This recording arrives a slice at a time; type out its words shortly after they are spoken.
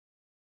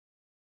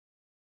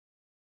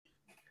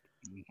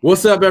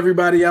What's up,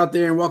 everybody out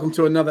there, and welcome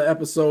to another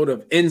episode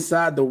of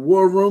Inside the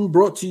War Room,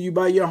 brought to you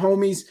by your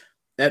homies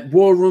at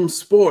War Room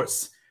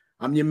Sports.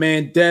 I'm your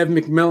man, Dev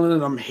McMillan,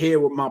 and I'm here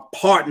with my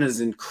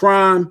partners in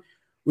crime.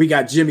 We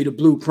got Jimmy the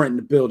Blueprint in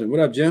the building. What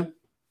up, Jim?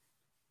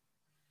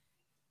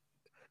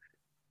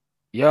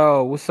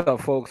 Yo, what's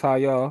up, folks? How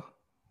y'all?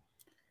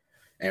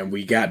 And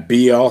we got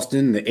B.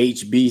 Austin, the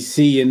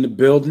HBC, in the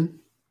building.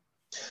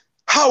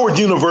 Howard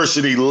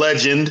University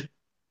legend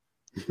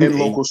and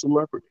local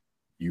celebrity.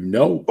 You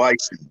know.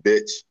 Bison,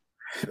 bitch.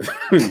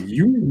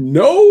 You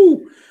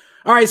know.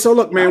 All right, so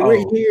look, man,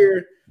 we're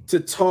here to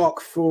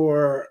talk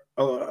for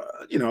a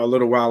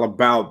little while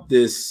about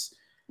this.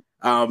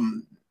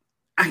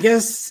 I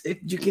guess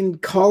you can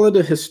call it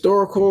a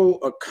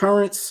historical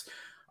occurrence.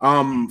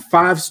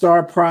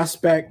 5-star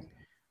prospect,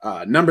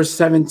 number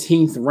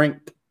 17th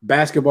ranked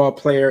basketball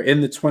player in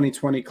the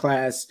 2020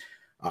 class,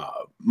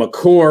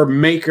 Makor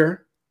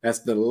Maker.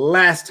 That's the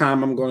last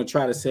time I'm going to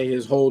try to say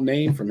his whole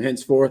name. From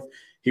henceforth,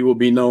 he will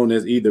be known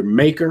as either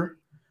Maker,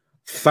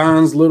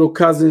 Thon's little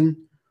cousin,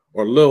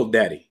 or Lil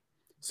Daddy.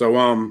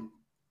 So,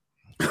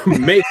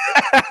 Maker,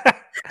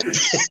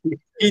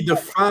 he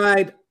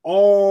defied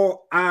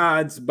all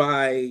odds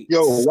by.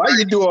 Yo, why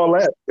you do all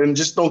that and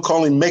just don't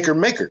call him Maker?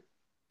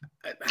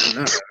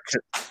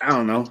 I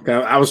don't know.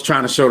 I was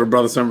trying to show the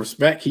brother some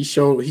respect. He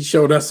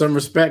showed us some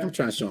respect. I'm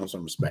trying to show him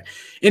some respect.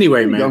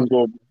 Anyway, man,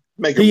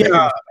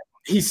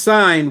 he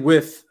signed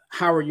with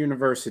Howard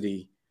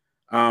University.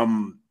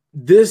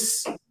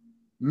 This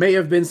may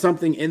have been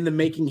something in the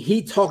making.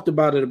 He talked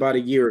about it about a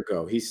year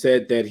ago. He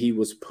said that he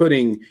was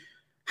putting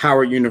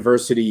Howard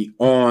University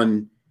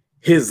on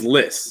his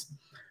list.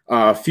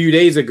 A few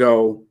days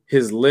ago,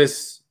 his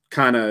list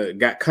kind of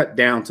got cut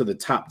down to the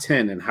top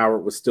 10, and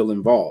Howard was still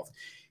involved.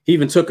 He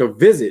even took a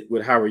visit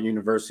with Howard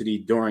University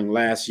during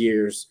last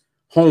year's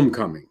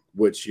homecoming,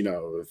 which, you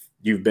know, if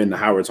you've been to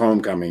Howard's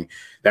homecoming,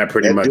 that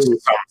pretty much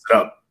sums it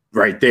up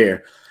right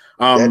there.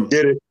 That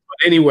did it.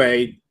 But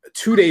anyway,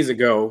 2 days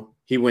ago,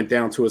 he went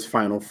down to his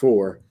Final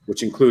Four,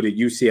 which included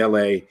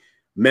UCLA,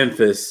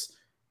 Memphis,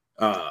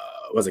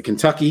 was it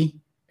Kentucky,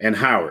 and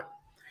Howard.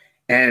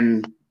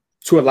 And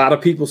to a lot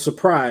of people's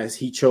surprise,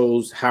 he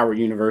chose Howard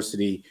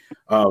University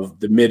of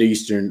the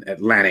Mideastern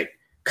Atlantic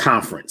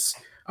Conference.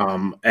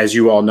 As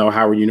you all know,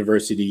 Howard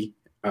University,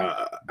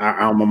 our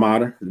alma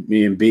mater,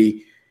 me and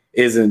B,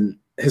 is an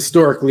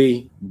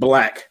historically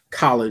Black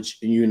college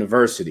and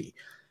university.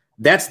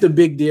 That's the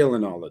big deal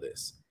in all of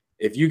this.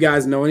 If you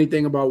guys know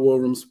anything about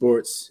War Room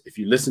Sports, if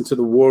you listen to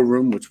the War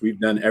Room, which we've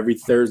done every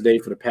Thursday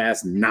for the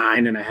past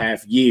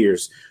 9.5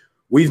 years,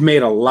 we've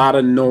made a lot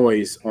of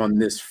noise on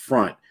this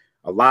front,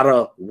 a lot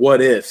of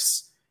what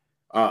ifs.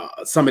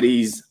 Some of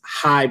these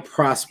high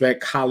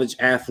prospect college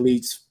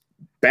athletes,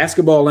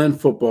 basketball and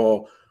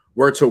football,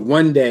 were to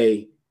one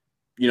day,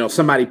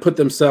 somebody put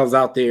themselves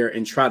out there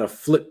and try to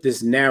flip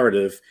this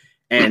narrative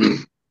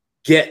and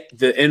get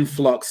the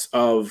influx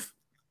of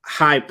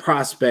high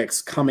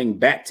prospects coming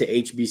back to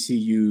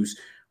HBCUs,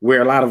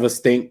 where a lot of us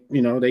think,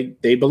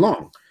 they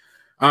belong.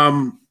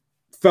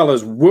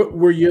 Fellas, what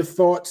were your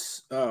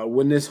thoughts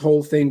when this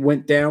whole thing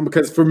went down?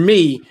 Because for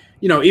me,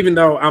 even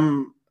though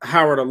I'm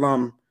Howard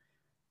alum,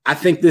 I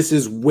think this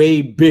is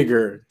way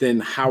bigger than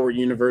Howard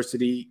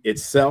University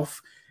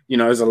itself.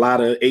 There's a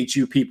lot of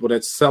HU people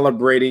that's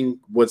celebrating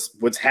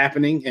what's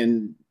happening,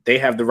 and they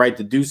have the right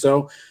to do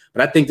so.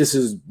 But I think this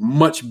is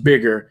much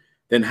bigger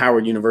than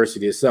Howard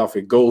University itself.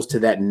 It goes to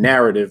that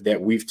narrative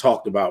that we've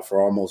talked about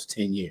for almost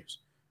 10 years.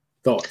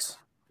 Thoughts?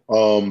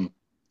 I'm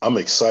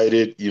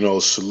excited.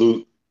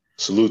 Salute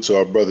to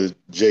our brother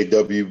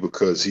JW,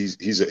 because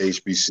he's an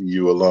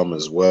HBCU alum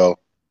as well.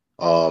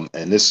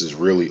 And this is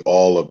really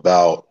all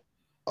about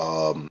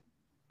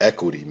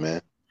equity,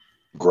 man.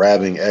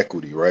 Grabbing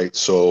equity, right?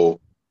 So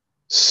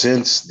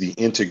since the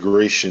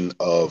integration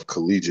of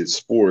collegiate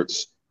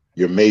sports,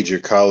 your major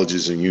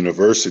colleges and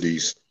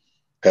universities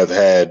have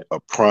had a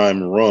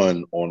prime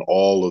run on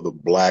all of the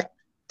Black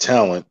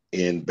talent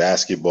in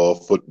basketball,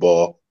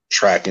 football,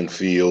 track and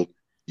field,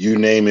 you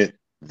name it.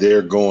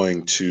 They're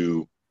going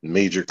to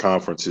major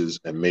conferences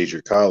and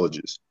major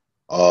colleges.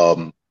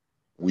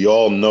 We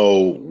all know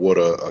what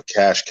a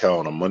cash cow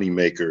and a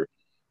moneymaker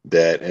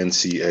that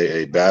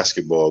NCAA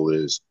basketball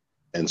is.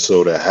 And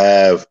so to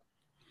have,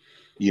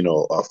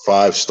 a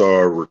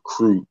 5-star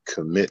recruit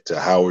commit to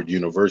Howard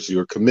University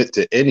or commit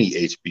to any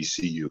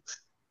HBCU,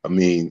 I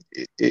mean,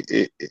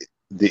 the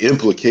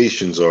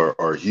implications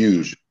are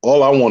huge.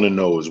 All I want to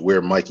know is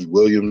where Mikey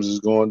Williams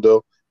is going,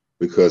 though,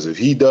 because if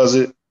he does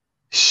it,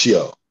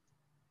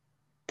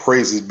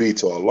 praises be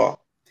to Allah.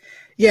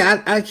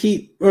 Yeah, I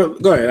keep. Well,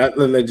 go ahead.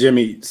 I'll let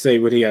Jimmy say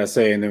what he got to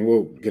say, and then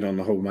we'll get on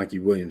the whole Mikey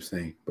Williams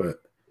thing.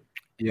 But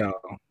yeah,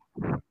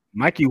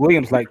 Mikey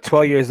Williams, like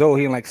 12 years old.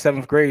 He in like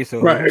 7th grade,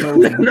 so right. Who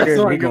knows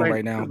where he's going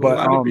right now. But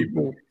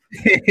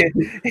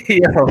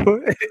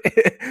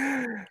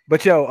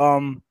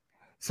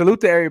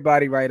salute to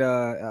everybody, right?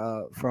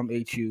 From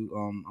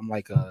HU. I'm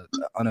like a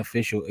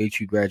unofficial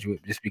HU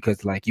graduate, just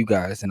because like you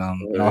guys, and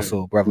and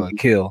also brother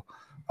Akil.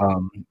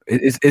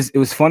 It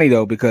was funny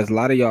though, because a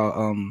lot of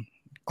y'all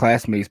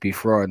classmates be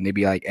fraud, and they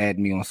be like add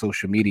me on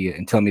social media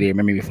and tell me they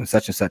remember me from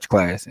such and such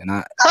class, and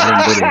I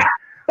didn't go there.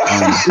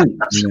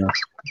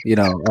 To you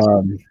know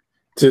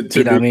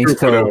what I mean?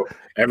 So though,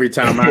 every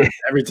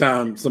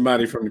time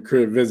somebody from the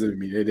crib visited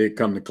me, they did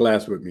come to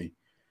class with me,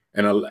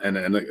 and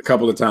a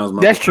couple of times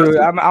that's true.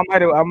 I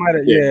might have,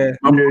 yeah.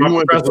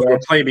 My professor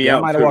would play me out.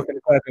 I might have walked in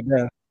the class with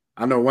them.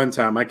 I know one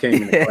time I came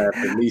in the class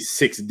at least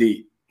 6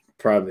 deep.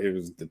 Probably it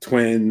was the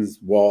twins,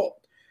 Walt.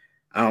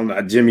 I don't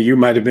know, Jimmy. You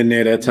might have been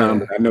there that time,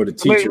 but I know the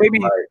teacher. Maybe.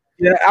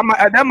 Yeah,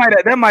 that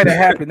might have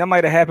happened. That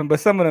might have happened, but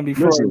some of them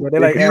before, but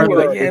they're like,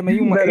 yeah, man,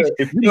 you might.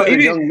 If you met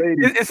a young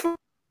lady,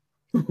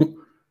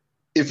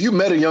 if you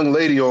met a young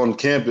lady on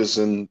campus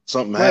and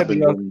something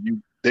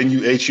happened, then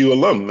you HU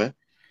alum, man.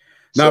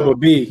 But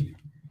B,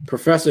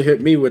 professor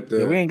hit me with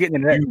the. We ain't getting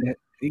into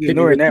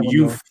that.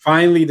 You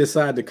finally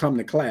decide to come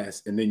to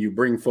class, and then you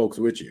bring folks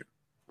with you.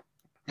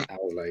 I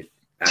was like,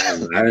 I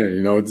didn't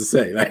even know what to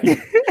say. Like, go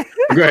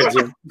ahead,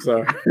 Jim.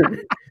 Sorry.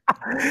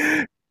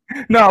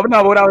 No,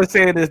 what I was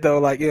saying is though,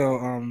 like,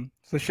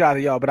 so shout out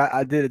to y'all, but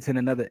I did attend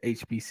another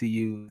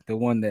HBCU, the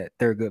one that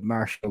Thurgood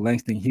Marshall,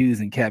 Langston Hughes,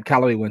 and Cab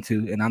Calloway went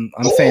to, and I'm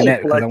saying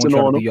that because I want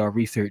y'all to do y'all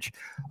research,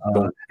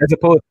 as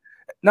opposed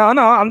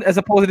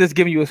to just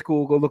giving you a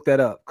school. Go look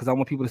that up because I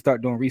want people to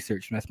start doing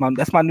research. That's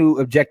my new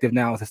objective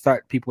now, is to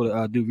start people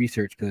to do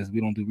research because we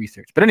don't do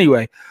research. But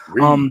anyway,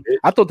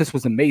 I thought this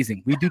was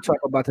amazing. We do talk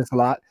about this a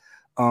lot.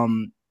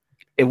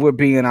 If we're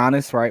being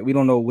honest, right, we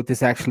don't know what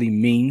this actually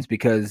means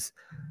because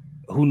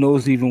who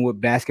knows even what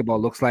basketball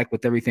looks like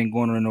with everything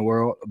going on in the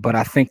world. But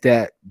I think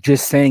that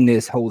just saying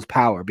this holds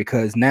power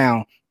because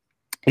now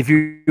if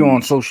you're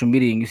on social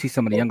media and you see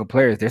some of the younger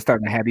players, they're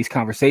starting to have these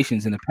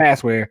conversations in the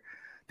past where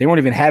they weren't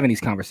even having these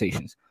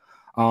conversations.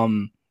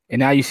 And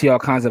now you see all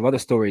kinds of other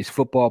stories,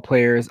 football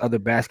players, other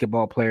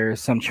basketball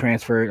players, some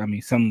transferred. I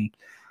mean, some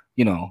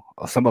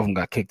of them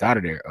got kicked out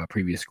of their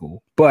previous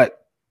school. But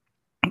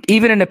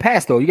even in the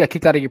past, though, you got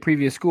kicked out of your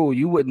previous school,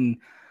 you wouldn't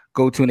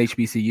go to an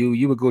HBCU.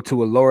 You would go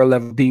to a lower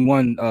level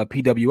D1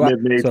 PWI.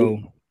 Mid-major. So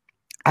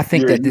I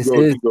think that this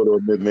is go to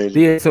a mid-major.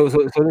 Yeah. So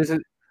this is,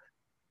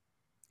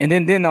 and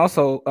then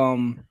also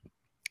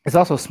it's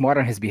also smart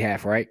on his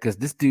behalf, right? Because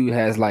this dude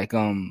has like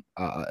an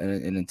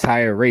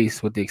entire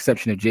race, with the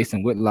exception of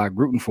Jason Whitlock,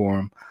 rooting for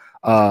him,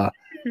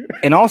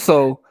 and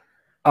also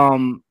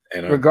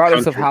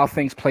regardless of how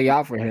things play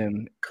out for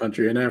him,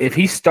 country and Africa. If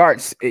he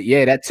starts,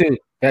 that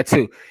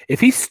too. If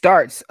he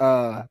starts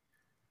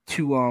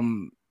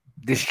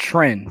this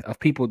trend of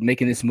people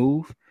making this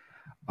move,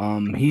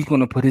 he's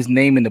going to put his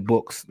name in the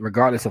books,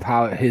 regardless of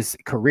how his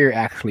career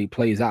actually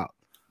plays out.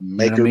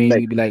 He'd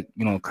be like,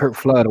 Kurt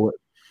Flood or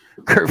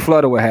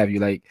what have you.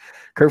 Like,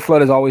 Kurt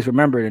Flood is always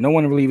remembered, and no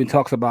one really even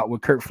talks about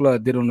what Kurt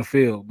Flood did on the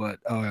field. But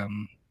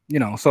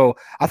so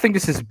I think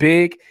this is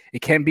big.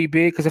 It can be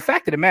big because the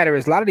fact of the matter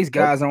is, a lot of these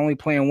guys are only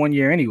playing 1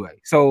 year anyway.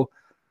 So,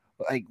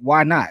 like,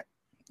 why not?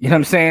 You know what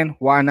I'm saying?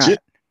 Why not?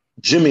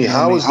 Jimmy,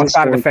 how is this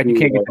outside of the fact you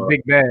can't get the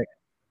big bag?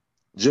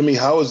 Jimmy,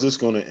 how is this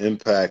going to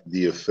impact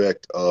the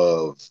effect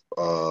of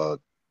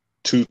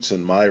Toots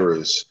and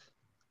Myers,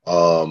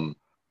 and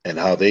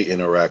how they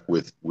interact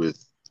with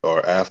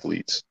our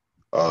athletes,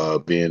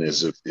 being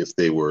as if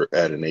they were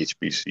at an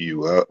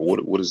HBCU?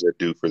 What does that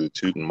do for the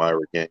Toot and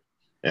Myra game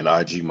and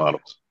IG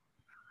models?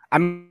 I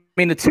mean,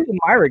 the Toot and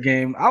Myra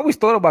game, I always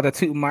thought about the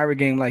Toot and Myra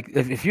game. Like,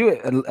 if you're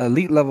an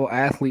elite level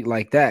athlete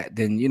like that,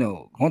 then,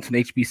 going to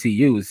an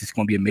HBCU is just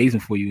going to be amazing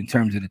for you in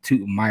terms of the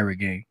Toot and Myra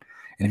game.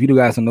 And if you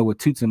guys don't know what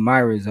Toots and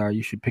Myras are,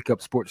 you should pick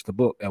up Sports the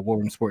Book at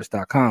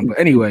warroomsports.com. But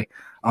anyway,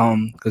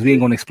 because we ain't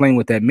going to explain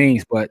what that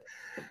means, but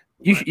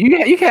you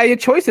can have your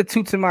choice of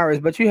Toots and Myras,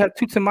 but you have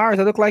Toots and Myras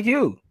that look like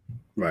you.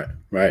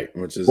 Right,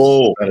 which is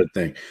a better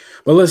thing.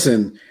 But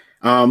listen,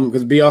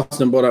 because B.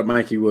 Austin brought up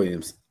Mikey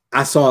Williams.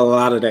 I saw a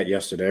lot of that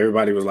yesterday.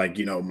 Everybody was like,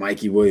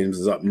 Mikey Williams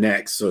is up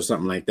next or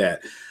something like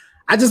that.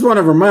 I just want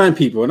to remind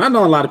people, and I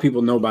know a lot of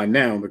people know by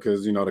now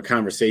because, the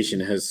conversation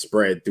has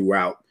spread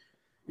throughout,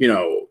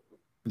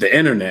 the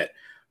internet.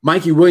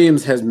 Mikey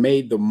Williams has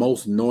made the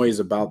most noise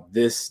about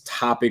this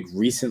topic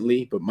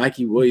recently, but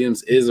Mikey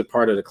Williams is a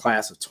part of the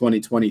class of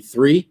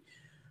 2023.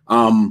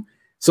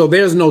 So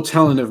there's no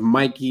telling if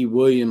Mikey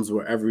Williams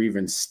will ever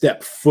even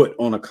step foot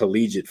on a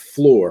collegiate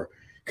floor,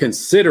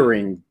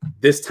 considering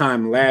this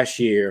time last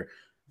year,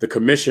 the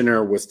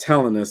commissioner was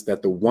telling us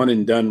that the one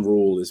and done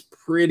rule is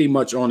pretty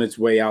much on its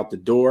way out the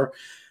door.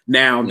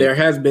 Now, there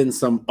has been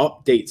some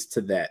updates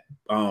to that.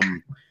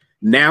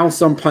 Now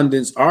some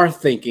pundits are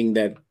thinking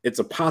that it's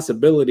a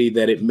possibility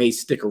that it may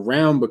stick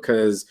around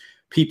because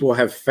people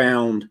have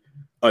found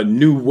a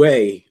new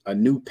way, a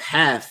new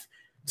path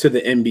to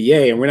the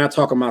NBA. And we're not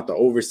talking about the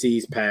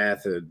overseas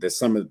path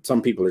that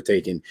some people are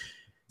taking.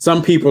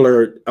 Some people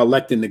are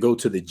electing to go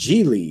to the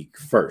G League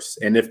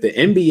first. And if the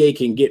NBA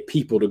can get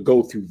people to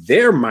go through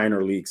their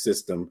minor league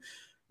system,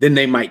 then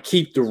they might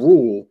keep the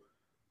rule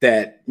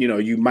that,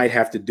 you might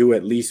have to do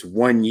at least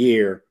 1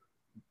 year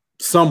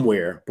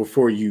somewhere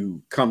before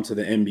you come to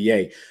the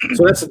NBA.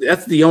 So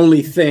that's the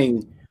only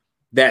thing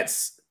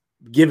that's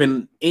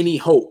given any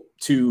hope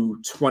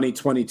to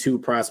 2022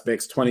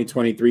 prospects,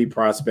 2023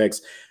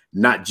 prospects,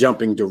 not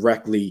jumping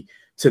directly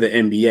to the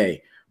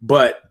NBA.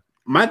 But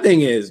my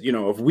thing is, you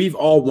know, if we've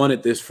all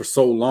wanted this for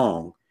so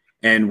long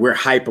and we're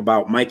hype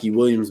about Mikey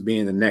Williams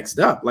being the next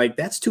up, like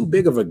that's too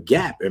big of a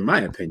gap, in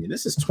my opinion.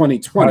 This is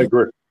 2020. I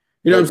agree.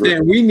 You know what I'm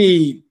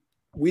saying?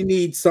 We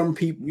need some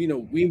people, you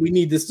know, we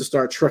need this to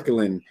start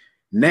trickling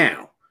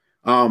now.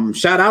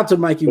 Shout out to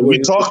Mikey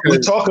Williams. We're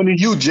talking to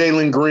you,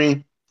 Jalen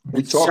Green.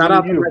 Shout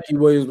out to Mikey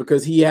Williams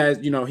because he has,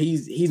 you know,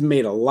 he's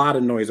made a lot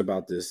of noise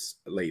about this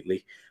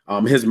lately.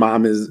 His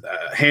mom is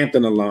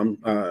Hampton alum.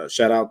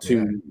 Shout out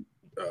to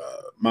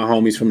my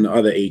homies from the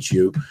other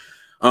HU.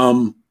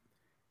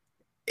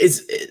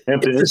 It's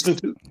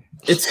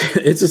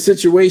a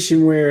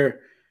situation where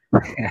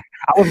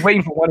I was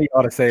waiting for one of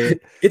y'all to say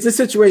it. It's a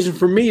situation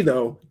for me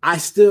though. I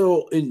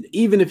still,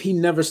 even if he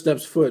never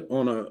steps foot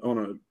on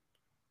a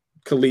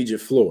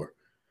collegiate floor,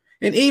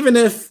 and even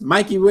if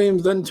Mikey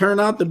Williams doesn't turn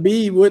out to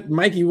be what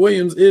Mikey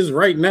Williams is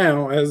right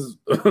now as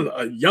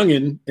a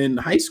youngin in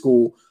high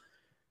school,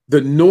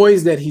 the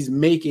noise that he's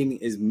making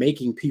is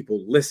making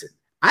people listen.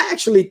 I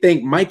actually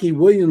think Mikey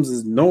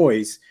Williams's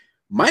noise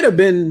might have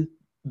been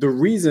the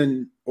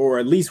reason, or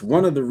at least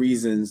one of the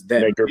reasons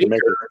that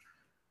Maker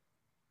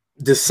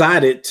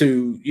decided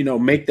to, you know,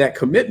 make that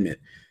commitment.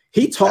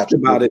 He talked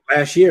about it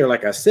last year,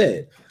 like I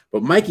said,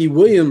 but Mikey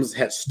Williams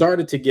had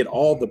started to get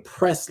all the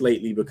press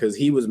lately because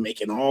he was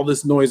making all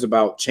this noise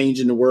about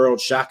changing the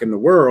world, shocking the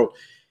world.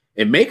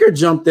 And Maker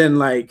jumped in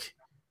like,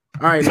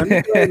 all right, let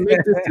me go and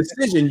make this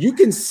decision. You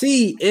can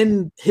see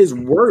in his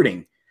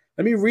wording.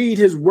 Let me read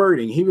his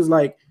wording. He was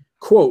like,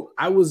 quote,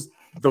 "I was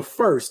the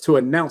first to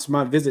announce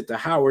my visit to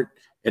Howard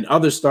and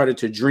others started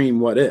to dream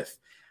what if.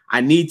 I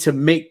need to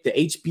make the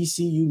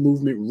HBCU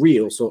movement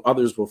real so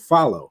others will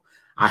follow.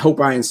 I hope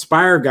I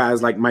inspire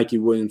guys like Mikey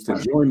Williams to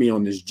join me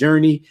on this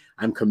journey.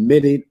 I'm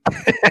committing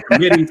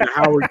to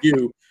Howard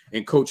U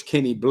and Coach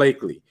Kenny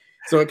Blakely."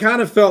 So it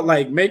kind of felt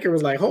like Maker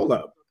was like, hold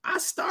up, I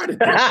started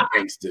that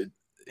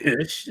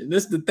gangster-ish, and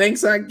this is the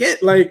thanks I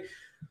get. Like,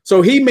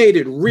 so he made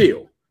it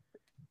real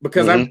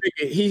because I'm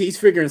thinking he's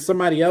figuring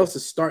somebody else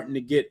is starting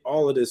to get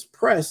all of this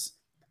press.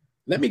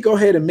 Let me go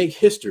ahead and make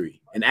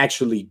history and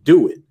actually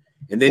do it.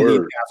 And then these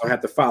guys will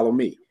have to follow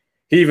me.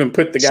 He even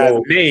put the guy's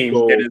name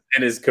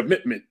in his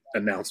commitment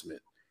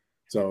announcement.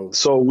 So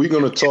we're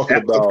gonna talk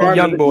about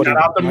young boy. Shout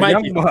out to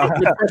Mikey.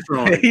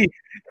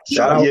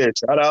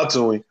 Shout out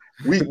to him.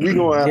 We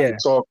gonna have to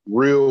talk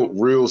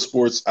real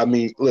sports. I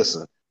mean,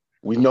 listen,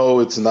 we know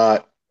it's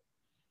not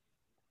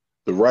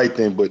the right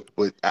thing, but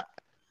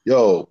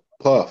yo,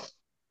 Puff,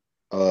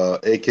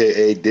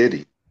 aka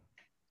Diddy,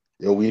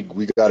 yo, we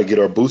got to get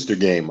our booster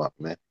game up,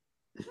 man.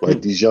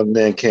 Like these young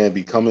men can't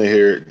be coming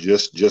here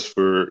just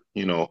for,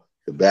 you know,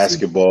 the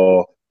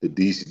basketball, the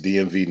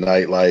DMV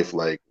nightlife.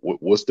 Like,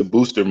 what's the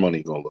booster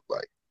money gonna look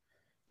like?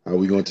 How are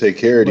we gonna take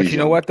care of these? But you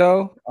know what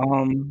though?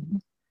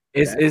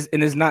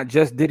 It's not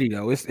just Diddy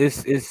though.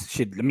 It's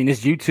shit. I mean,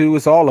 it's you too.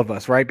 It's all of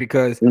us, right?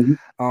 Because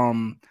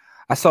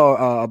I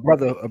saw a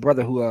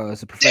brother who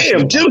is a professional.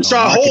 Damn, Jim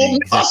try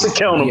hold us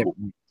accountable.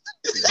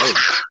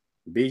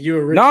 Be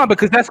you no,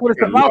 because that's what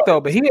it's about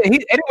though. But he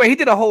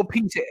did a whole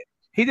piece.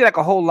 He did like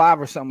a whole live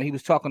or something. He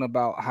was talking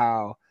about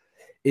how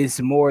it's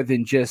more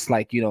than just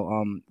like, you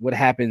know, what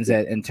happens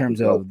in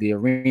terms of the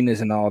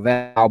arenas and all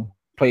that. I'll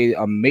play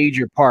a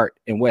major part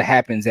in what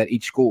happens at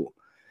each school.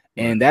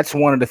 And that's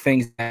one of the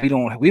things that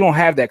we don't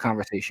have that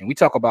conversation. We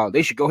talk about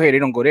they should go here, they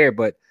don't go there,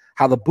 but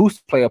how the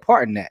boosters play a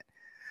part in that.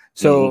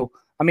 So,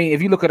 I mean,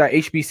 if you look at our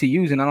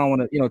HBCUs, and I don't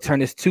want to, you know, turn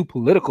this too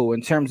political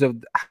in terms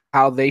of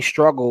how they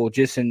struggle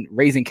just in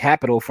raising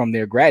capital from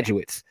their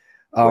graduates.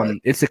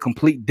 It's a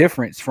complete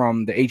difference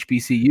from the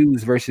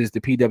HBCUs versus the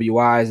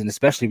PWIs, and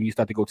especially when you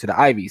start to go to the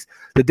Ivies.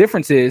 The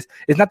difference is,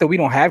 it's not that we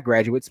don't have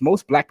graduates.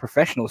 Most Black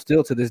professionals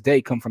still to this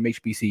day come from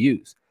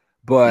HBCUs,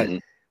 but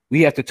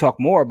we have to talk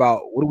more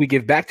about what do we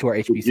give back to our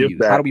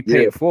HBCUs? How do we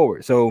pay it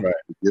forward? So,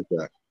 give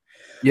back.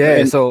 Yeah,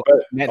 and so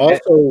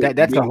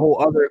that's a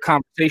whole other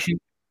conversation.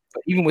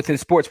 But even within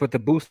sports, with the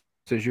boosters,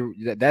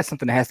 that's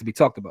something that has to be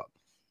talked about.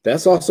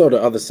 That's also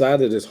the other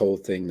side of this whole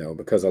thing, though,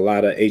 because a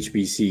lot of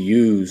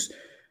HBCUs,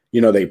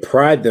 you know, they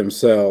pride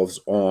themselves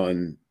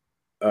on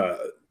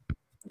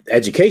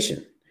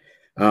education.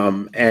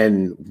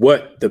 And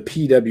what the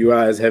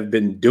PWIs have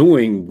been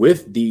doing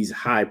with these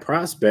high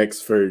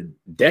prospects for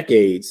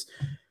decades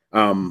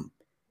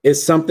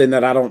is something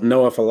that I don't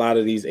know if a lot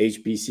of these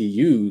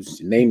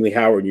HBCUs, namely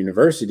Howard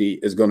University,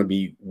 is going to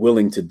be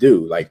willing to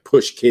do, like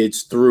push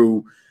kids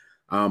through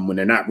when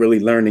they're not really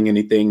learning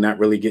anything, not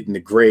really getting the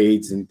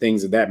grades and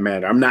things of that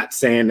matter. I'm not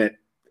saying that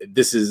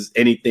this is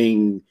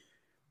anything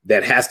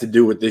that has to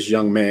do with this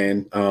young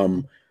man,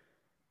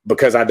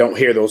 because I don't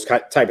hear those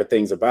type of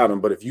things about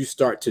him. But if you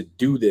start to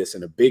do this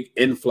and a big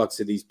influx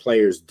of these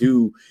players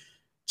do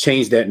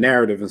change that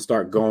narrative and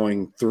start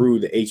going through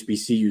the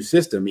HBCU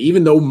system,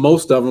 even though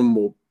most of them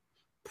will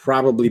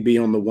probably be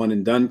on the one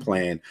and done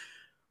plan,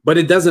 but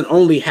it doesn't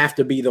only have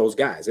to be those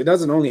guys. It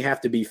doesn't only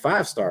have to be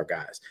 5-star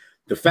guys.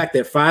 The fact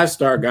that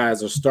 5-star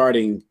guys are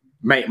starting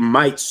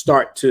might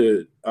start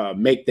to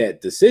make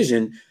that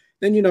decision,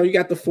 then you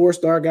got the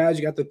 4-star guys,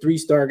 you got the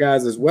 3-star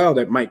guys as well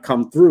that might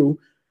come through.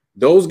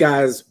 Those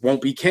guys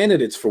won't be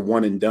candidates for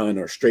one and done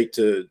or straight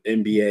to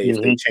NBA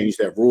if they change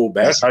that rule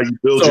back. That's how you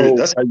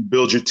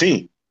build your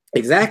team.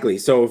 Exactly.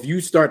 So if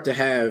you start to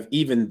have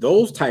even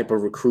those type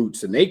of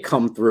recruits and they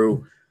come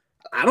through,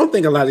 I don't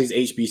think a lot of these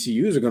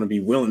HBCUs are going to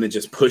be willing to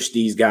just push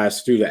these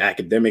guys through the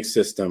academic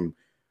system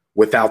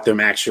without them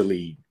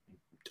actually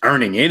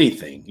earning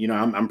anything.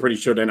 I'm pretty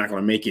sure they're not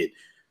going to make it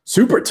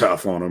super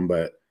tough on them,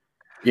 but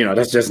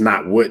that's just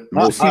not what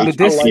most. I like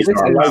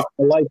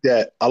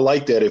that. I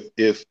like that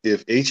if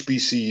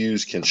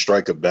HBCUs can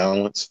strike a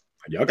balance.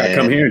 Y'all got to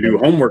come here and do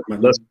homework,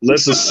 man.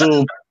 Let's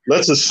assume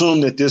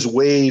that this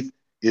wave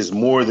is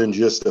more than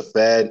just a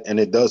fad, and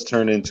it does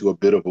turn into a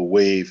bit of a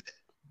wave.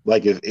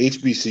 Like if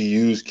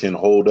HBCUs can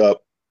hold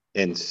up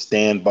and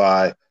stand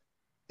by,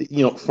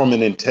 from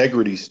an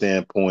integrity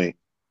standpoint,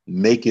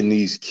 making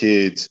these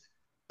kids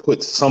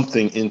put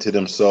something into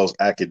themselves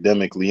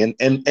academically, and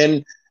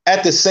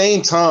at the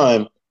same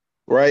time,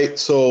 right?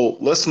 So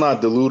let's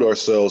not delude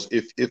ourselves.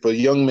 If a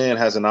young man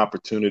has an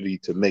opportunity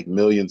to make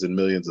millions and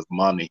millions of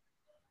money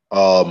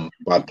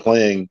by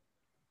playing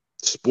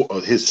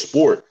his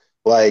sport,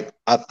 like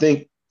I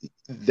think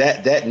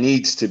that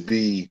needs to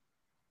be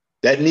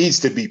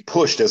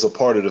pushed as a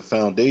part of the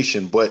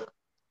foundation. But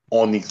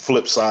on the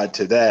flip side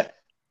to that,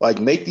 like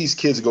make these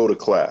kids go to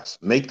class,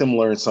 make them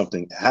learn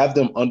something, have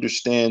them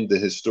understand the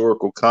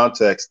historical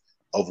context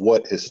of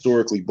what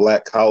historically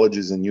Black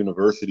colleges and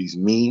universities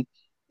mean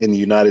in the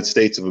United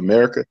States of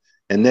America.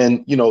 And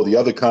then, the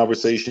other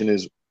conversation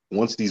is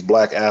once these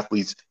Black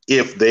athletes,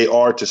 if they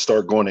are to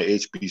start going to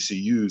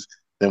HBCUs,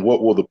 then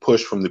what will the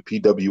push from the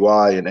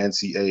PWI and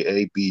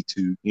NCAA be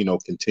to,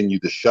 continue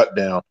the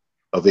shutdown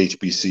of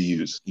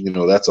HBCUs?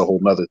 That's a whole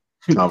nother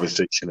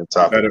conversation and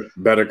topic.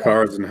 Better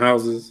cars and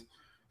houses.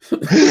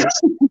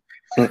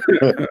 They're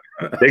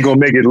gonna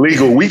make it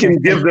legal. We can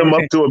give them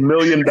up to $1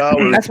 million.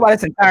 That's why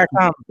this entire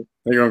time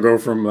they're gonna go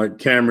from like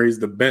Camrys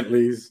to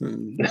Bentleys,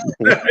 and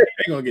they're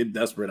gonna get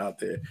desperate out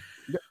there.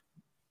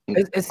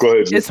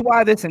 It's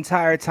why this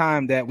entire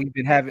time that we've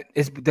been having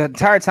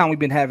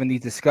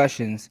these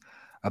discussions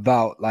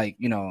about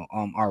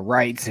our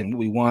rights and what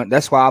we want.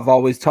 That's why I've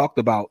always talked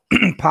about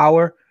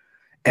power,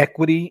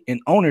 equity, and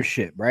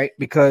ownership, right?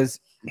 Because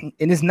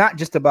it's not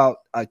just about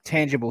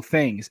tangible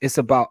things. It's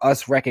about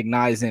us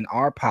recognizing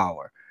our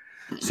power.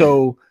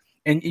 So,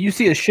 and you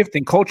see a shift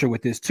in culture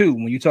with this too.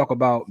 When you talk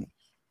about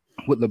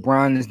what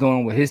LeBron is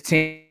doing with his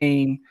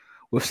team,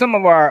 with some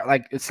of our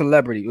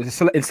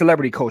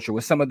celebrity culture,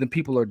 what some of the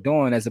people are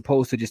doing, as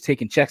opposed to just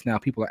taking checks now,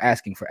 people are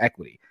asking for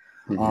equity.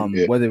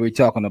 Whether we're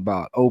talking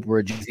about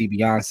Oprah, Jay-Z,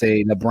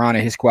 Beyonce, LeBron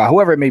and his squad,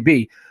 whoever it may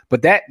be,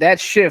 but that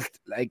shift,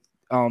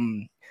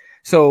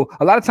 so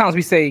a lot of times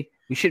we say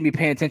we shouldn't be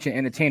paying attention to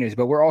entertainers,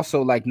 but we're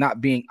also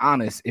not being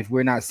honest if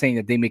we're not saying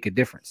that they make a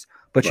difference.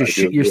 But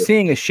you're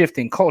seeing a shift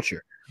in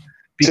culture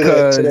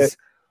because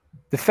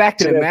the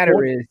fact of the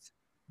matter is.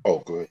 Oh,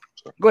 go ahead.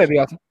 Sorry. Go ahead,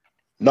 Beyonce.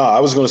 No, I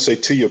was going to say,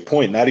 to your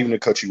point, not even to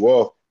cut you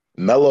off,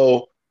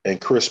 Melo and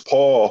Chris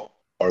Paul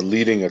are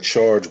leading a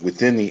charge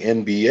within the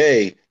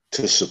NBA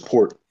to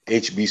support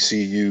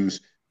HBCUs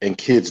and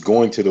kids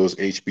going to those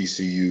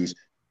HBCUs.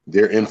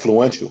 They're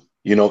influential,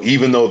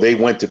 even though they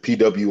went to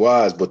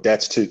PWIs, but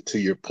that's to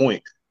your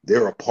point.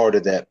 They're a part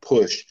of that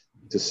push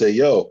to say,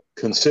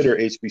 consider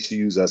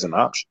HBCUs as an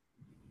option.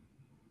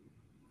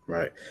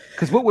 Right.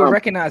 Because what we're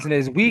recognizing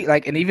is and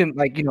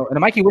Mikey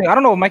Williams, I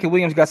don't know if Mikey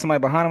Williams got somebody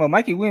behind him, but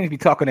Mikey Williams be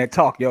talking that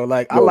talk, I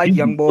like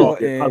young boy.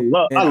 And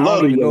I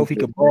don't even know if he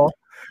could ball.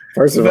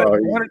 First of all,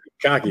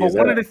 cocky. But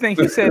one of the things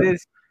he said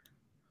is,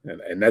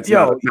 and that's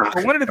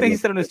one of the things he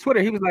said on his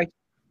Twitter,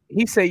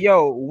 he said,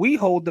 we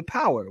hold the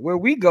power. Where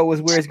we go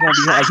is where it's going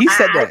to be. He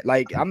said that.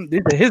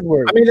 These are his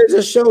words. I mean, it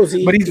just shows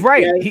but he's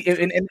right. He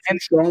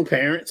and strong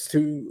parents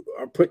who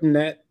are putting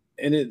that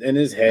in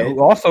his head.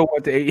 Also,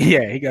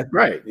 he got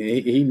right.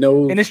 He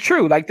knows, and it's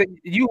true.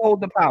 You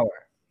hold the power,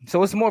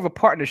 so it's more of a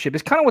partnership.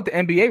 It's kind of what the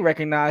NBA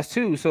recognized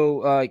too.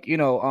 So,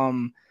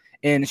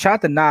 and shout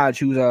out to Naj,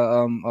 who's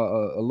a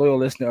loyal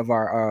listener of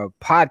our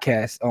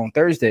podcast on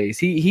Thursdays.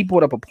 He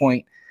brought up a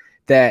point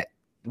that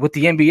with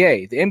the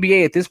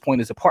NBA at this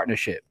point is a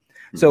partnership.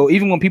 Mm-hmm. So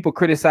even when people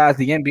criticize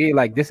the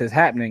NBA, this is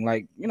happening,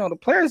 the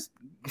players,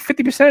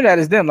 50% of that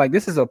is them.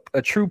 This is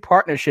a true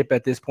partnership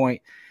at this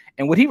point.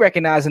 And what he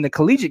recognized in the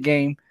collegiate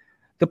game,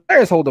 the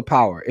players hold the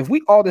power. If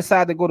we all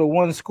decide to go to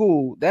one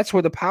school, that's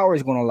where the power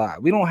is going to lie.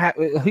 We don't have.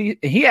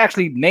 He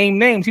actually named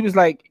names. He was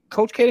like,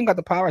 Coach K didn't got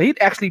the power. He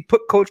actually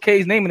put Coach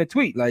K's name in a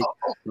tweet. I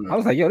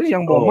was like, this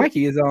young boy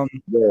Mikey is a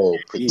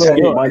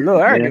little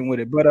arrogant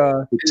with it. But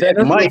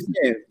Mike,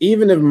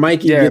 even if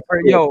Mikey,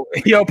 we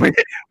got to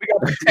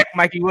protect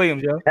Mikey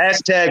Williams, yo.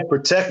 Hashtag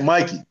protect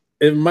Mikey.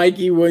 If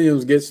Mikey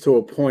Williams gets to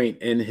a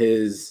point in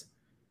his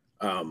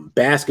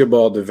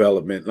basketball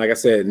development, like I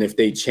said, and if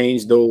they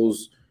change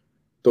those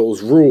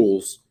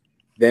rules,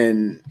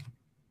 then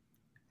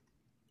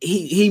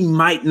he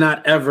might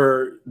not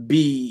ever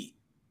be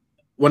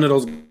one of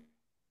those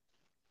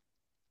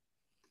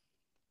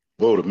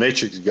Whoa, the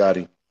Matrix got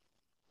him.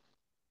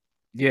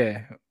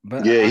 Yeah,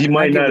 but yeah, he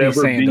might not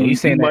ever be.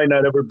 He might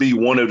not ever be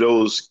one of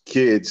those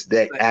kids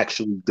that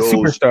actually goes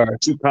superstar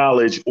to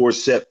college or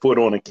set foot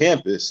on a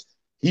campus.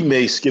 He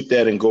may skip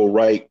that and go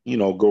right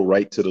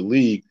to the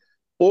league,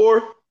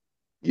 or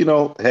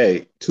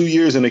hey, 2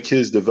 years in a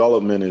kid's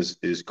development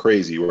is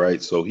crazy,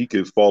 right? So he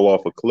could fall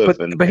off a cliff.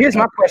 But here's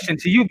my question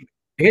to you.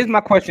 Here's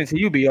my question to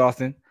you, B.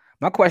 Austin.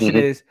 My question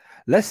is,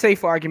 let's say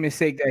for argument's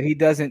sake that he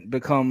doesn't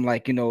become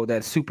like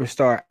that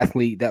superstar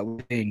athlete that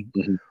we're saying.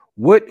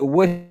 What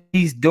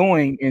he's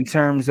doing in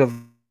terms of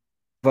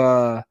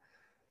this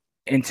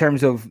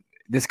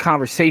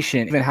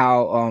conversation, even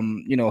how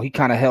he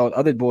kind of held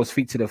other boys'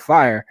 feet to the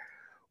fire,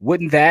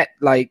 wouldn't that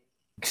like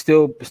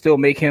still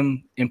make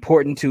him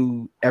important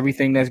to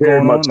everything that's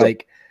going on? So.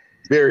 Like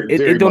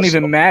it don't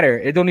even matter.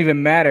 It don't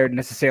even matter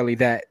necessarily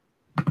that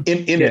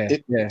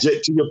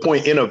to your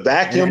point, in a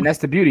vacuum, and that's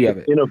the beauty of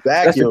it. In a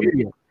vacuum,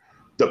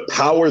 the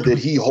power that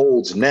he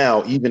holds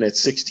now, even at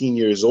 16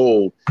 years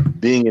old,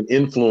 being an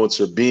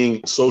influencer,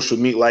 being social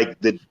media, like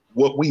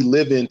what we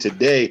live in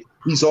today,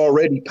 he's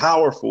already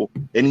powerful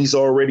and he's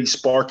already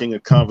sparking a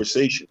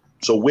conversation.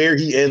 So where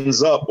he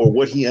ends up or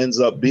what he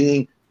ends up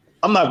being,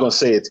 I'm not going to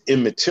say it's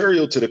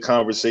immaterial to the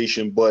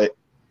conversation, but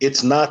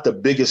it's not the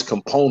biggest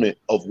component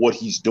of what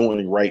he's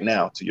doing right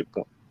now, to your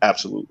point.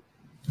 Absolutely.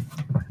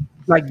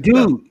 Like,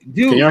 dude,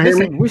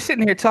 listen, we're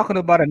sitting here talking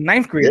about a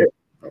ninth grader.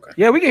 Okay.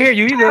 Yeah, we can hear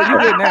you. You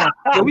good now.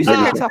 Yo, we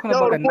sitting here talking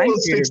about a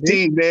ninth grader.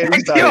 16, man.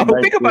 Yo,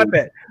 think about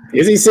that.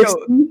 Is he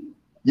 16?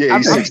 Yeah,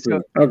 he's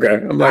 16. Okay.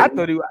 I'm like, I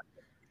thought he was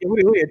a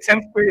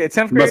 10th grader. Must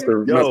have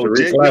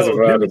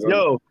reclassified.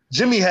 Yo,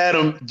 Jimmy had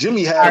him in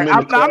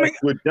the class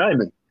with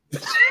Diamond.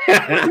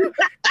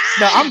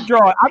 No, I'm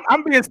drawing.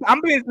 I'm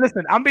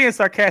being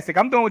sarcastic.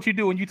 I'm doing what you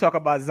do when you talk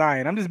about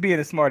Zion. I'm just being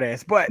a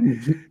smartass. But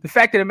the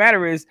fact of the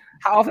matter is,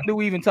 how often do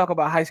we even talk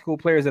about high school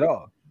players at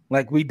all?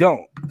 Like, we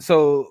don't.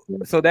 So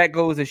that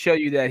goes to show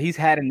you that he's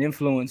had an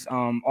influence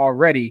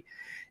already.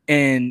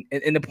 And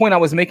the point I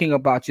was making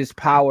about just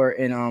power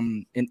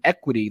and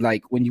equity,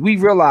 like when we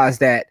realize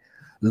that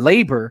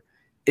labor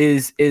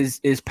is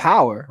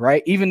power,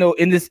 right? Even though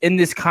in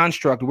this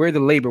construct we're the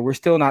labor, we're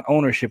still not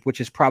ownership,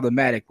 which is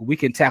problematic. We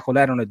can tackle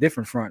that on a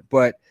different front,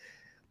 but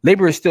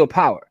labor is still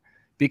power,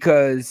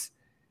 because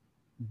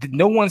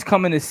no one's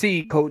coming to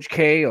see Coach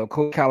K or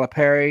Coach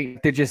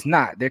Calipari. They're just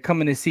not. They're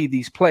coming to see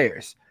these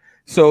players.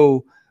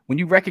 So when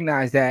you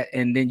recognize that,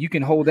 and then you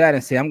can hold that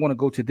and say, I'm going to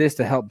go to this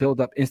to help build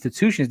up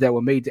institutions that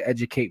were made to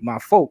educate my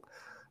folk.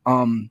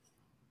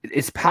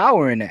 It's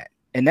power in that.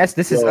 And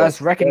this is us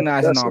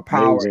recognizing our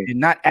power and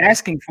not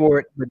asking for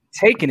it, but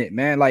taking it,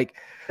 man. Like,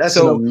 that's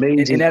so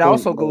amazing. And that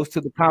also goes to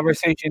the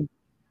conversation.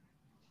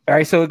 All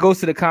right. So it goes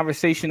to the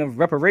conversation of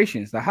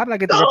reparations. Now, how did I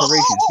get the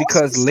reparations?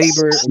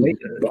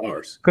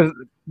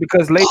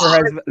 Because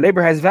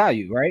labor has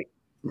value, right?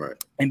 Right.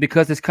 And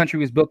because this country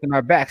was built on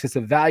our backs, it's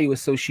a value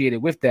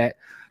associated with that.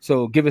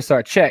 So give us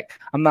our check.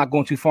 I'm not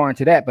going too far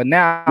into that, but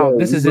now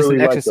this is just an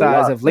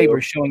exercise of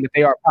labor showing that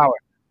they are power.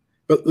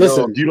 But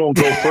listen, if you don't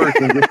go first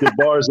and get your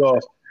bars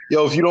off,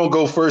 if you don't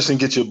go first and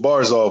get your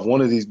bars off, one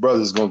of these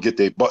brothers is gonna get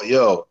their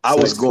I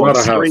was going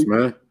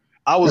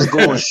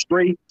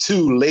straight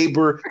to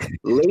labor.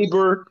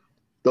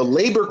 The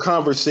labor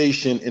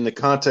conversation in the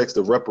context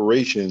of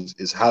reparations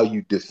is how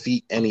you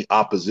defeat any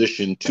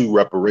opposition to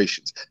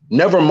reparations.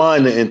 Never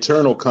mind the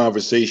internal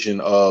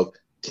conversation of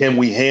can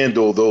we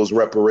handle those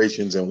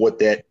reparations and what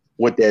that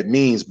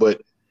means,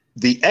 but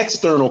the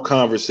external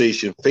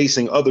conversation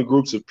facing other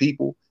groups of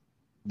people.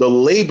 The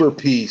labor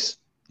piece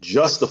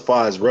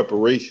justifies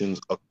reparations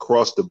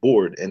across the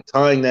board, and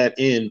tying that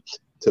in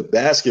to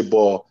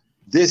basketball,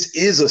 this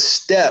is a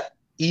step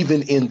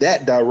even in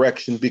that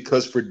direction,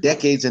 because for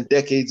decades and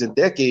decades and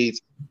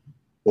decades,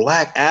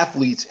 Black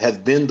athletes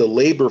have been the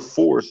labor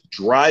force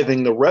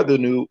driving the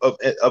revenue of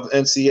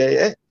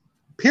NCAA,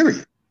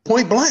 period,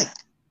 point blank.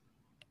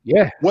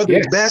 Yeah. Whether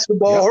it's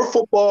basketball or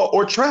football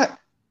or track.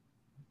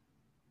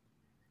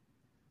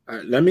 All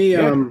right, let me,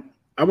 I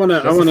want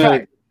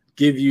to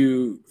give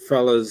you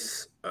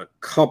fellas a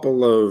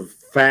couple of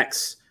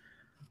facts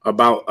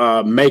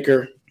about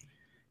Maker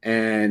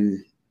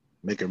and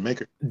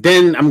Maker.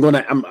 Then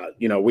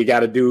we got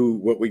to do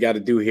what we got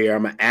to do here.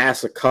 I'm gonna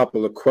ask a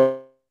couple of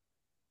questions.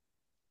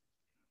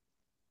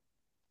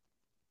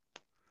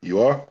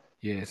 You are?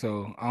 Yeah.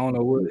 So I don't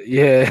know what.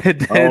 Yeah, I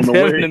don't know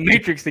where the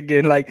Matrix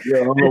again. Like,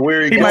 I don't know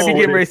where he might be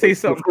getting ready to say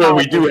something. Before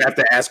we do have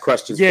to ask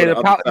questions. Yeah,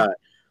 for the other side.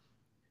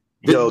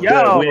 Yo,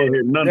 Dev, we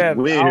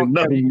ain't hear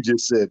nothing you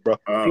just said, bro.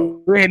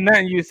 We ain't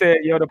nothing you said.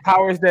 Yo, the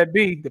powers that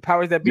be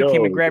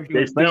came and grabbed you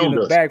and threw you in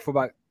the bag for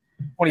about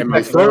 20 seconds. Am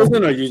I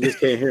frozen, or you just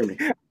can't hear me?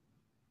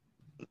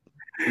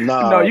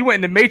 Nah. No, you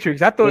went in the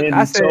Matrix. I thought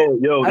Andy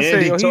told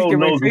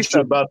knows what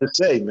you're about to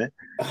say, man.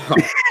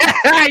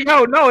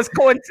 Yo, no, it's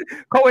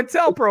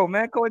COINTELPRO,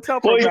 man.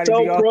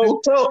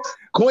 COINTELPRO.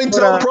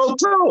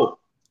 COINTELPRO. All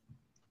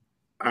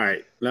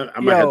right,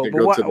 I'm gonna have to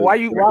go to the. Why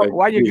you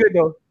good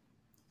though?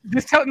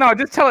 Just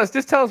tell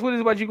us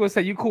what you gonna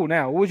say. You cool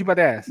now? What was you about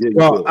to ask? Yeah,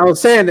 well, I was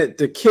saying that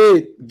the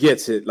kid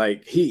gets it.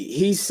 Like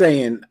he's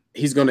saying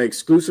he's going to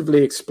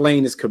exclusively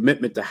explain his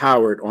commitment to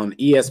Howard on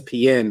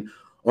ESPN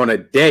on a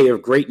day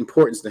of great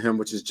importance to him,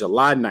 which is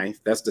July 9th.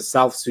 That's the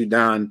South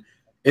Sudan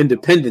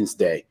Independence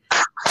Day.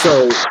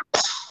 So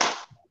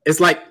it's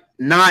like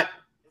not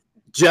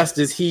just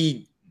as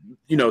he,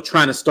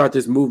 trying to start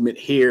this movement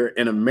here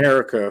in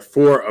America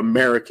for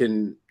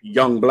American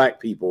young black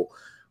people,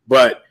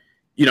 but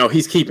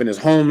he's keeping his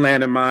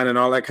homeland in mind and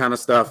all that kind of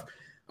stuff.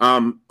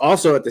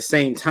 Also, at the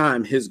same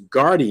time, his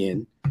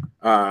guardian,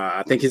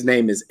 I think his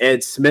name is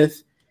Ed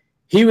Smith,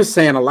 he was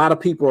saying a lot of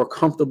people are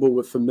comfortable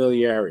with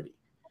familiarity.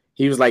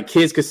 He was like,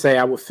 kids could say,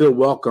 I would feel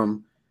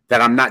welcome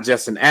that I'm not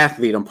just an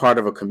athlete, I'm part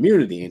of a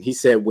community. And he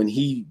said when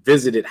he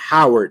visited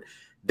Howard,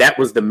 that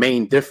was the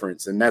main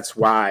difference. And that's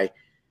why,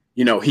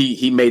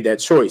 he made that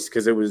choice,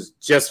 because it was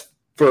just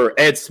for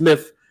Ed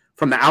Smith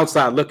from the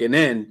outside looking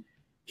in.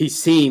 He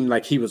seemed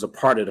like he was a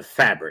part of the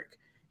fabric.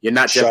 You're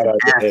not just an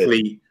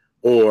athlete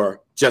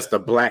or just a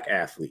black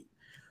athlete.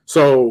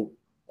 So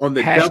on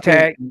the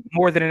hashtag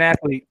more than an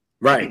athlete.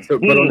 Right. So,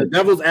 but on the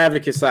devil's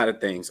advocate side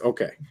of things,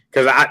 okay,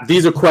 because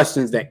these are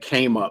questions that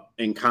came up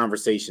in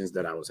conversations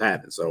that I was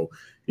having. So,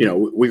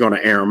 we're going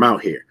to air them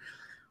out here.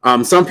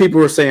 Some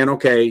people were saying,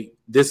 okay,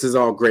 this is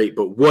all great,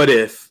 but what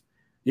if,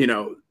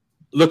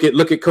 look at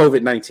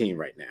COVID-19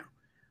 right now.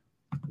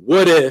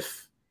 What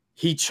if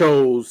he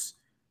chose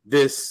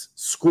this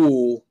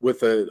school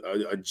with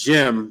a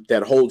gym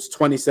that holds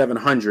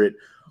 2,700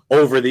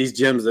 over these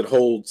gyms that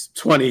holds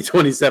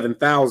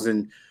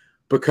 27,000,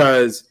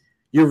 because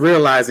you're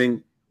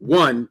realizing,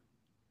 one,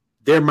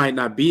 there might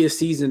not be a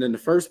season in the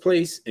first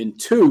place, and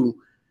two,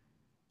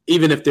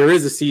 even if there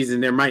is a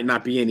season, there might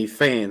not be any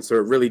fans, so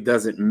it really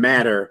doesn't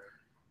matter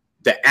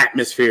the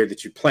atmosphere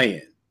that you play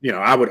in.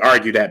 I would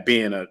argue that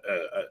being a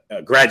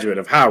graduate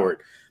of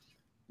Howard,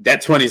 that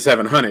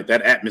 2,700,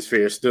 that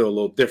atmosphere is still a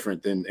little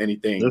different than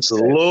anything. It's a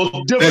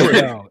little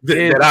different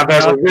that I've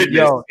ever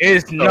witnessed.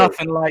 It's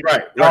nothing like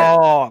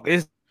dog.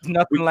 It's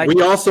nothing like.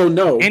 We also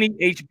know any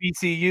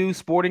HBCU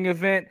sporting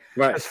event.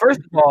 Right. First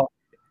of all,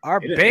 our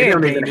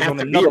band is on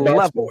another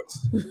level.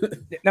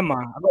 Never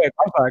mind. I'm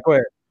sorry. Go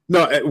ahead.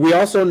 No, we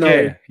also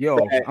know. Yeah.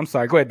 I'm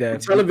sorry. Go ahead,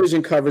 Dad.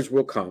 Television coverage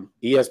will come.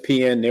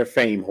 ESPN, they're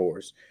fame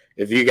whores.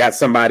 If you got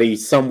somebody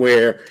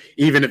somewhere,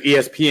 even if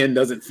ESPN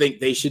doesn't think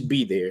they should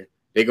be there,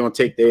 they're going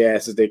to take their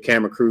asses, their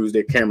camera crews,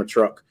 their camera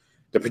truck,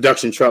 the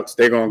production trucks.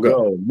 They're going to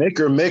go.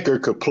 Maker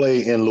could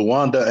play in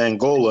Luanda,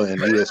 Angola, and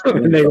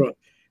ESPN.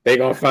 they're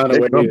going to find a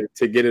way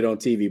to get it on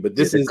TV. But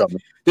this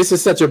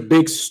is such a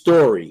big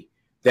story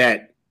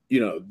that,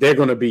 they're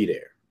going to be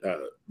there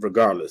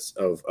regardless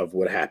of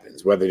what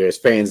happens. Whether there's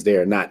fans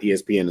there or not,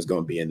 ESPN is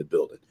going to be in the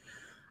building.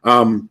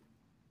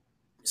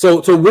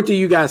 So what do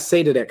you guys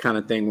say to that kind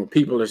of thing when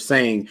people are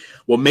saying,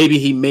 well, maybe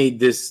he made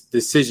this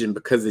decision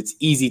because it's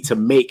easy to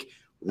make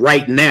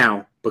right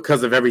now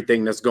because of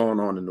everything that's going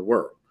on in the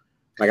world?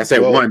 Like I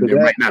said, one,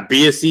 there might not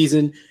be a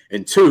season,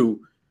 and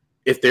two,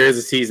 if there is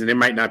a season, there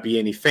might not be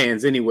any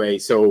fans anyway.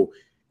 So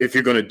if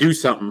you're going to do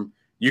something,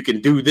 you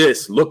can do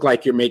this, look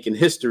like you're making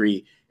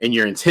history, and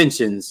your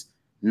intentions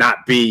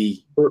not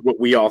be what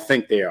we all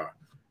think they are.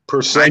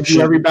 Perception.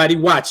 Everybody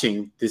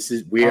watching, at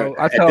this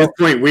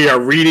point, we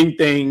are reading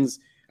things.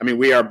 I mean,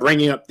 we are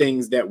bringing up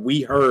things that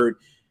we heard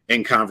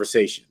in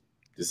conversation.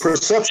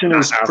 Perception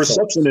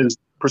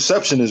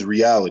is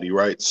reality,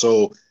 right?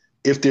 So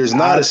if there's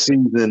not a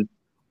season,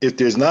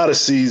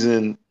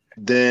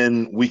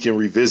 then we can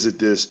revisit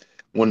this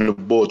when the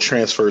bull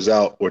transfers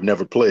out or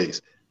never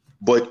plays.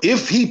 But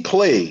if he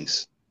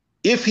plays,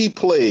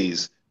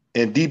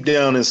 and deep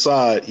down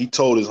inside, he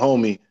told his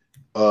homie,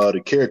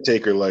 the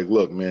caretaker, like,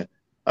 look, man,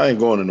 I ain't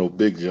going to no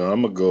big joint.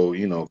 I'm going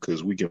to go,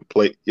 because we can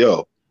play.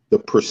 The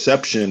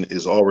perception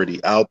is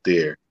already out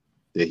there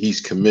that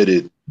he's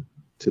committed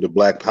to the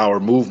Black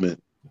Power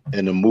movement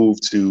and the move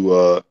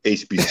to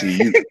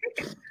HBCU.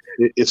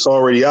 It's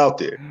already out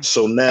there.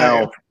 So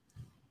now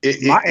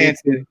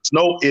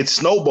it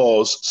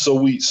snowballs. So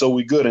we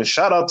good. And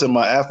shout out to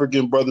my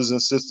African brothers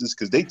and sisters,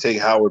 because they take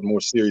Howard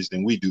more serious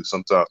than we do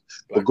sometimes.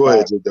 But go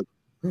ahead, JW.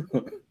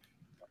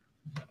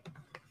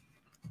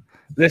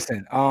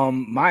 Listen,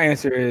 my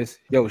answer is,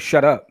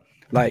 shut up.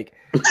 Because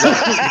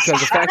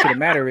the fact of the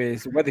matter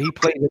is, whether he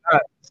plays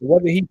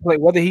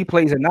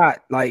or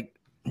not, like,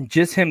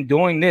 just him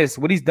doing this,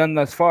 what he's done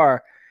thus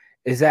far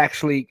is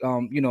actually,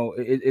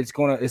 it's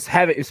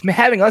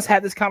having us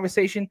have this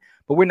conversation,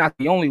 but we're not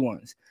the only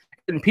ones.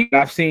 And people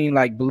I've seen,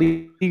 like,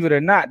 believe it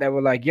or not, that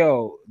were like,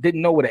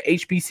 didn't know what an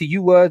HBCU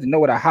was, didn't know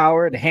what a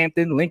Howard,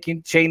 Hampton,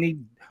 Lincoln, Cheney,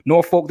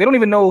 Norfolk, they don't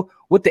even know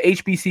what the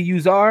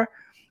HBCUs are,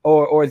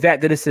 or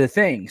that it's a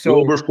thing.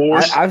 So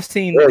I've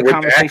seen the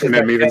conversations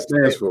that even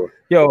stands for.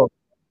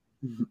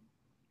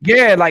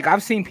 Yeah, like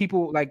I've seen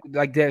people like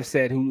Dev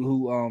said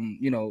who want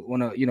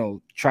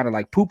to try to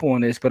like poop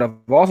on this, but I've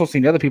also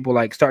seen other people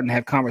like starting to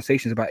have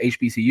conversations about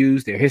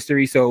HBCUs, their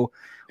history. So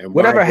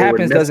whatever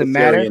happens doesn't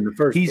matter.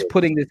 He's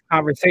putting this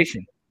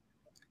conversation.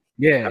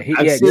 Yeah,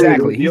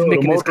 exactly. He's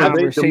making this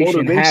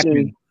conversation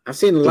happen. I've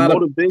seen a lot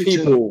of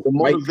people. The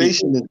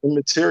motivation is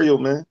immaterial,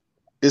 man.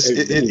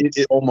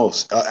 It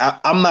almost.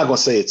 I'm not gonna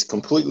say it's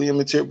completely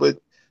immaterial, but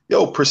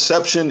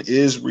perception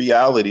is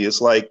reality.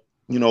 It's like,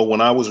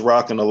 when I was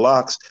rocking the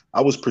locks,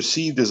 I was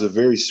perceived as a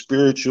very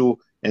spiritual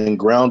and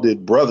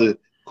grounded brother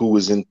who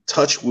was in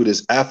touch with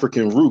his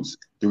African roots.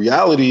 The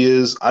reality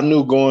is, I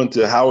knew going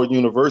to Howard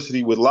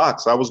University with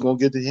locks, I was gonna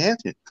get the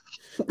Hampton.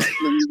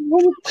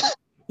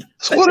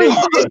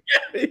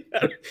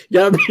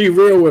 Y'all be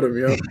real with him,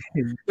 yo.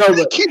 No,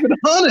 but keep it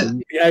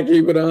 100. Yeah,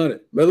 keep it 100.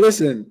 But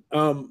listen,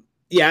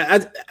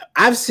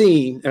 I've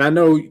seen, and I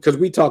know because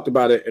we talked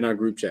about it in our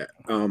group chat.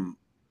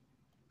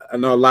 I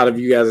know a lot of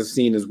you guys have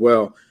seen as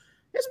well.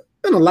 There's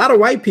been a lot of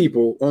white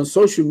people on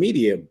social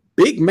media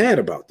big mad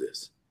about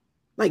this.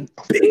 Like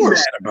big mad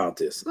about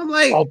this. I'm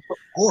like, of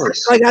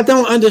course. Like I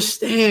don't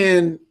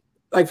understand.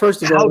 Like,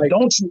 first of all, how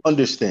don't you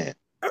understand?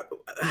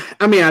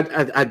 I mean,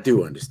 I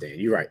do understand.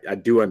 You're right. I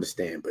do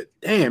understand. But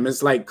damn,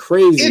 it's like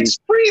crazy. It's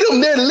freedom.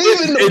 They're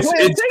leaving the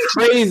plantation. It's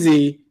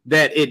crazy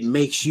that it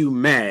makes you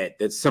mad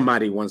that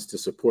somebody wants to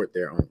support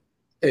their own.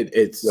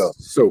 It's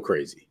so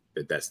crazy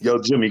that's.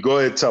 Jimmy, go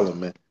ahead. Tell him,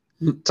 man.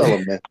 Tell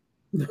him, man.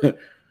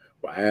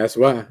 Why ask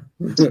why?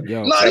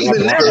 Not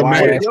even that.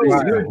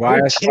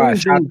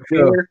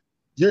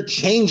 You're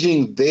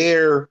changing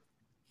their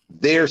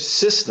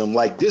system.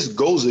 Like, this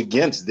goes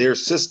against their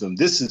system.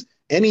 This is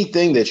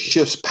anything that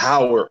shifts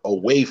power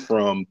away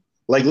from,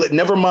 like,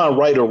 never mind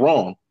right or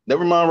wrong, but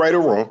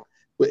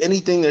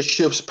anything that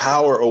shifts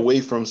power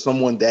away from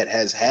someone that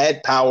has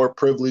had power,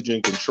 privilege,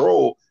 and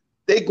control,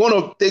 they're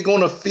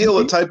gonna feel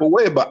a type of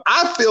way about.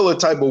 I feel a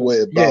type of way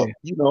about,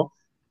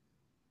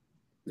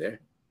 Yeah,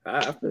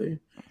 I feel you.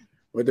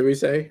 What did we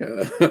say?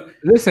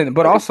 Listen,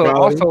 but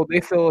also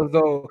they feel as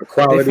though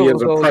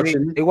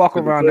they walk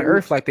around the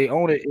earth like they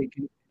own it.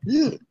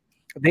 Yeah.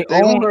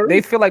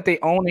 They feel like they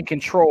own and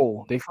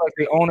control. They feel like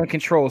they own and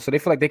control. So they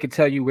feel like they can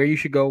tell you where you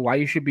should go, why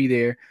you should be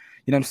there.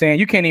 You know what I'm saying?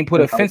 You can't even put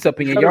a fence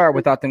up in your yard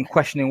without them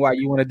questioning why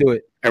you want to do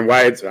it. And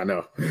why it's and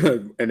why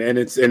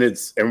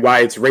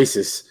it's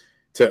racist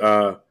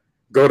to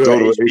go to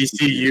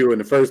HBCU in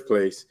the first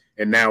place.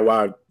 And now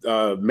why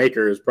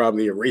Maker is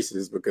probably a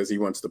racist because he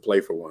wants to play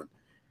for one.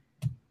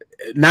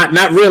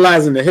 Not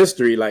realizing the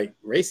history, like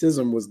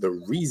racism was the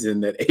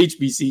reason that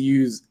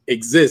HBCUs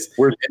exist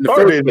in the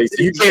first place.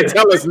 You can't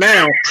tell us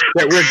now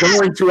that we're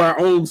going to our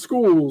own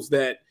schools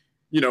that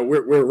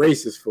we're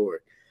racist for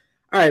it.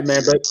 All right,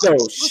 man. But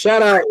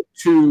shout out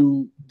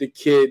to the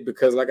kid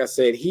because, like I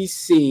said, he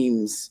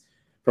seems,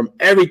 from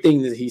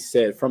everything that he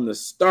said from the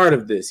start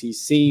of this, he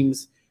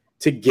seems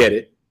to get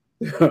it.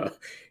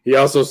 He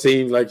also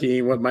seems like he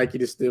didn't want Mikey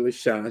to steal his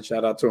shine.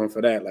 Shout out to him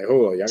for that. Like,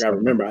 hold on, y'all gotta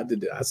remember, I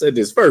said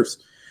this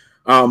first.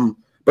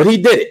 But he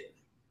did it.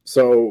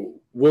 So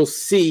we'll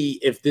see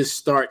if this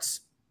starts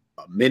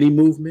a mini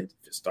movement,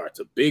 if it starts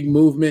a big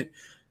movement,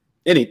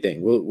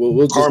 anything. We'll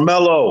just,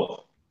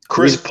 Carmelo,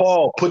 Chris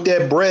Paul, put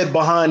that bread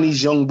behind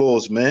these young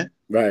bulls, man.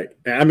 Right.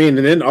 I mean,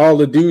 and then all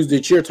the dudes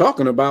that you're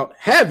talking about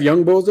have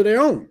young bulls of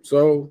their own.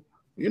 So,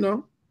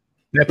 Bronny,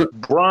 where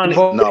Bronny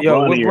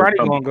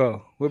gonna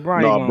go? Where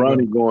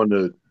Bronny going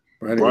to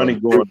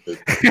Bronny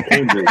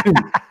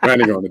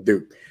going to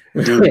Duke.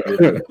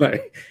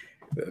 Like,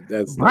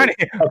 that's Bronny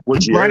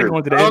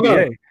going to the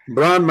NBA.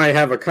 Bron might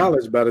have a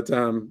college by the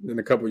time in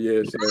a couple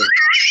years. So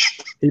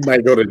he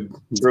might go to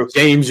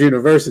James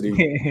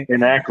University.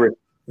 Inaccurate.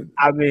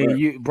 I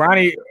mean,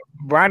 Bronny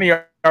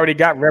already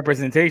got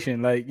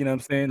representation. Like, you know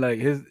what I'm saying?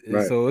 Like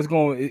right. So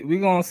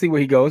we're gonna see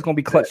where he goes. It's gonna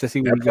be clutch to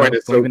see where he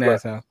goes. So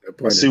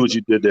I see what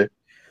you did there.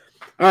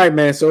 All right,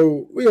 man.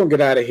 So we're gonna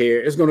get out of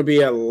here. It's gonna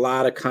be a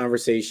lot of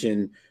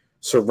conversation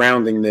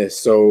surrounding this.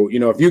 So,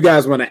 if you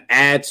guys want to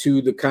add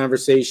to the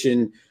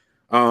conversation,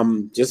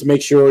 just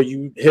make sure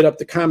you hit up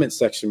the comment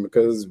section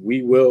because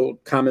we will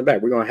comment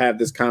back. We're going to have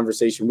this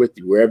conversation with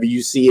you. Wherever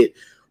you see it,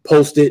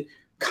 post it,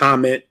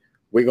 comment.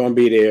 We're going to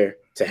be there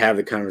to have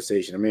the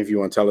conversation. I mean, if you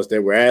want to tell us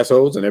that we're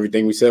assholes and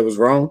everything we said was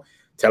wrong,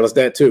 tell us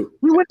that too.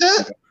 We with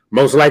that.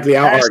 Most likely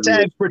I'll argue.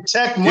 Hashtag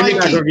protect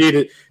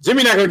Mikey.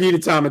 Jimmy not going to give you the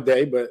time of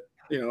day, but,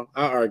 I'll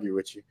argue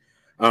with you.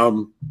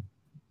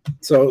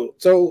 So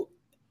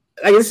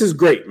like, this is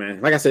great, man.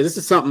 Like I said, this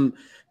is something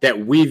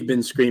that we've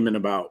been screaming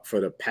about for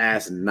the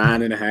past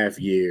 9.5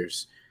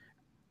 years,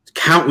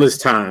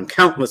 countless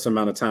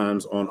amount of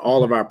times on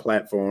all of our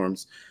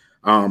platforms.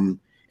 And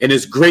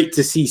it's great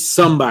to see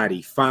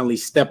somebody finally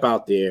step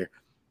out there,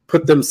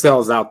 put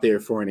themselves out there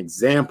for an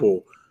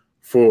example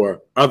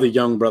for other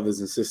young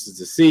brothers and sisters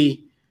to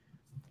see.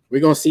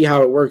 We're going to see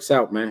how it works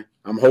out, man.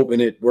 I'm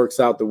hoping it works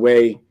out the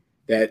way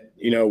that,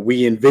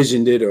 we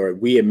envisioned it or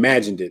we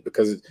imagined it,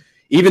 because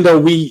even though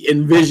we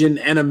envisioned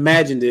and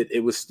imagined it, it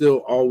was still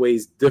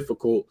always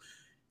difficult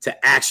to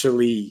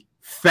actually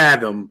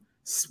fathom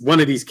one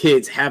of these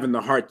kids having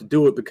the heart to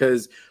do it.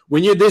 Because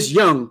when you're this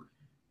young,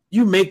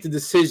 you make the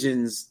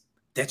decisions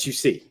that you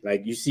see.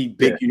 Like, you see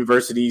big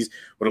universities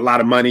with a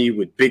lot of money,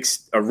 with big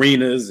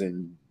arenas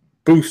and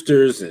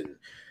boosters and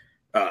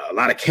a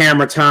lot of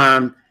camera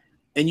time.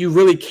 And you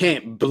really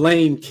can't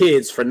blame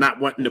kids for not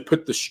wanting to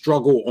put the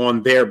struggle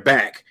on their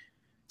back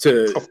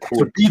to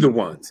be the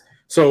ones.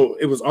 So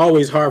it was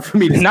always hard for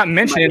me to not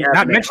mentioning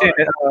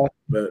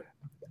but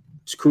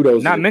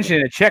kudos. Not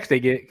mentioning the checks they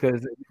get,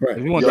 because if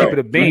we want people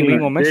to beam, we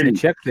ain't gonna mention the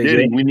checks they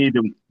get. We need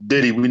them.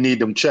 Diddy, we need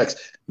them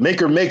checks.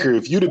 Maker.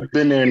 If you'd have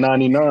been there in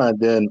 '99,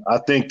 then I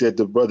think that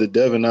the brother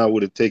Devin and I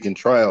would have taken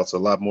tryouts a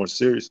lot more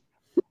serious.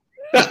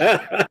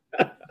 All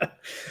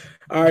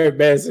right,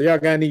 man. So y'all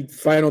got any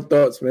final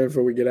thoughts, man,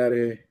 before we get out of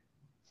here?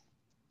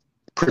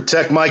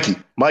 Protect Mikey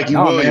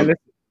Williams.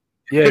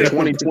 Man,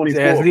 2024.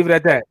 Let's leave it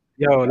at that.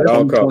 Yo,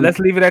 let's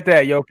leave it at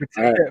that. Yo,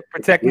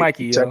 protect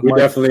Mikey. We're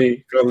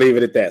definitely gonna leave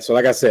it at that. So,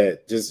 like I said,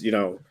 just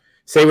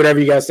say whatever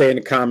you guys say in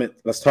the comment.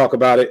 Let's talk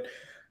about it.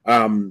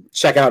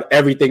 Check out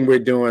everything we're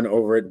doing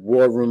over at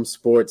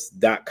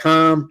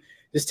warroomsports.com.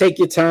 Just take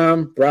your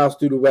time, browse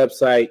through the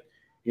website.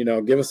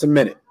 Give us a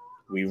minute.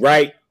 We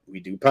write,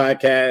 we do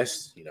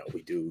podcasts.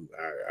 We do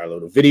our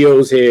little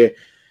videos here.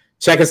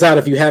 Check us out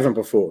if you haven't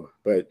before.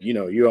 But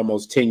you're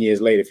almost 10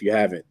 years late if you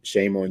haven't.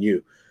 Shame on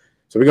you.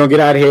 So we're going to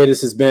get out of here.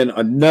 This has been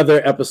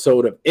another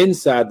episode of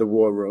Inside the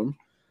War Room.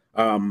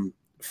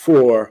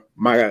 For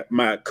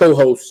my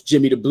co-host,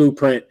 Jimmy the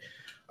Blueprint,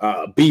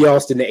 B.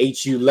 Austin, the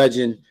HU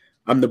legend.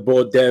 I'm the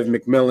boy, Dev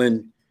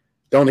McMillan.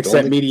 Don't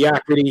accept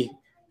mediocrity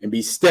and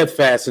be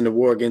steadfast in the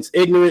war against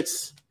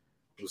ignorance.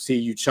 We'll see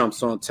you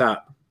chumps on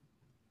top.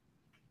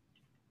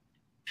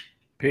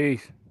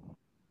 Peace.